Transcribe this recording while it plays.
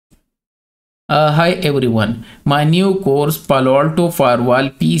Hi everyone, my new course Palo Alto Firewall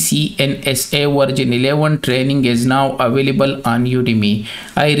PCNSA version 11 training is now available on Udemy.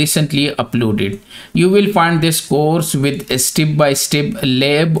 I recently uploaded. You will find this course with a step-by-step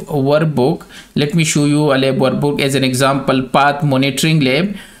lab workbook. Let me show you a lab workbook as an example. Path monitoring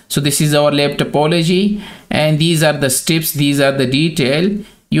lab. So this is our lab topology and these are the steps, these are the detail.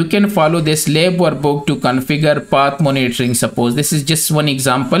 You can follow this lab workbook to configure path monitoring. Suppose this is just one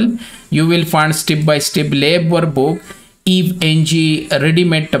example. You will find step-by-step lab workbook, EVE-NG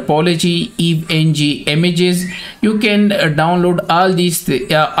ready-made topology, EVE-NG images. You can download all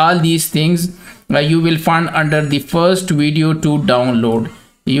these things. You will find under the first video to download.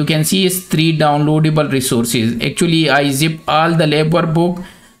 You can see it's 3 downloadable resources. Actually, I zip all the lab workbook.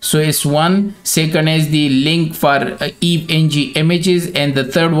 So it's one, second is the link for EVE-NG images, and the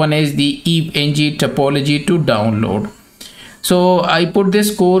third one is the EVE-NG topology to download. So I put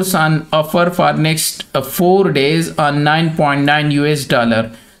this course on offer for next 4 days on $9.9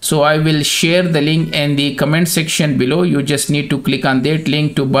 US. So I will share the link in the comment section below. You just need to click on that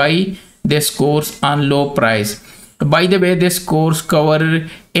link to buy this course on low price. By the way, this course cover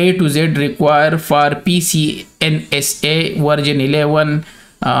A to Z required for PCNSA version 11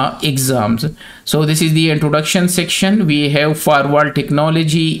 exams. So this is the introduction section. We have firewall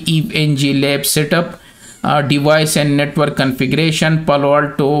technology, EVE-NG lab setup, device and network configuration, Palo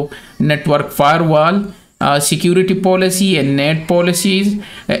Alto network firewall, security policy and net policies,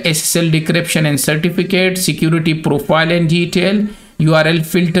 SSL decryption and certificate, security profile and detail, URL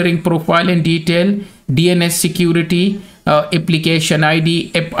filtering profile and detail, DNS security, application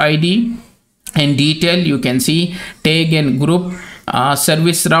ID, app ID and detail. You can see tag and group,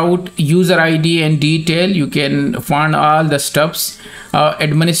 service route, user ID and detail. You can find all the stuffs,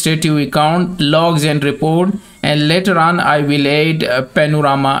 administrative account, logs and report, and later on I will add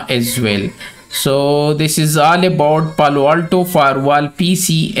panorama as well. So this is all about Palo Alto Firewall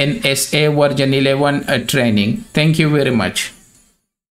PCNSA version 11 training. Thank you very much.